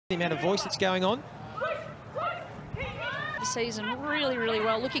The amount of voice that's going on. The season really, really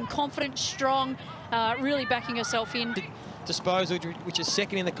well, looking confident, strong, really backing herself in. Disposal, which is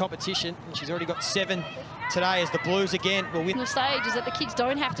second in the competition, and she's already got 7 today as the Blues again will win. The stage is that the kids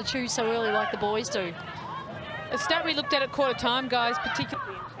don't have to choose so early like the boys do. A stat we looked at quarter time, guys,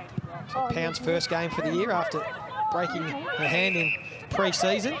 particularly. So Pound's first game for the year after breaking her hand in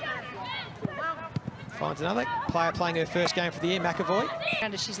pre-season. Finds another player playing her first game for the year, McEvoy.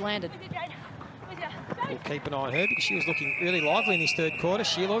 And as she's landed. We'll keep an eye on her because she was looking really lively in this third quarter.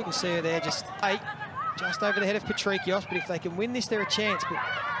 Sheila, you can see her there just over the head of Petrevski-Seton, but if they can win this, they're a chance. But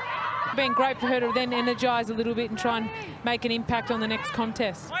been great for her to then energise a little bit and try and make an impact on the next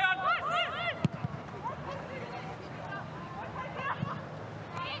contest.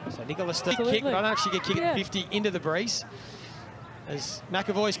 So Nicholas still kick, but I don't know if she can kick it 50 into the breeze. As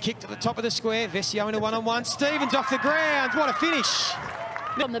McEvoy's kicked at the top of the square, Vesio in a one-on-one. Stevens off the ground, what a finish!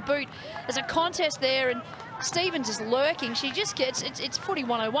 On the boot, there's a contest there, and Stevens is lurking. She just gets, it's footy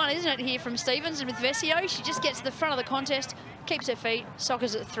 101, isn't it, here from Stevens? And with Vesio, she just gets to the front of the contest, keeps her feet,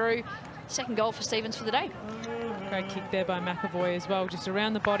 soccers it through. Second goal for Stevens for the day. Great kick there by McEvoy as well, just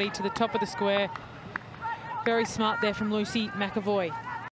around the body to the top of the square. Very smart there from Lucy McEvoy.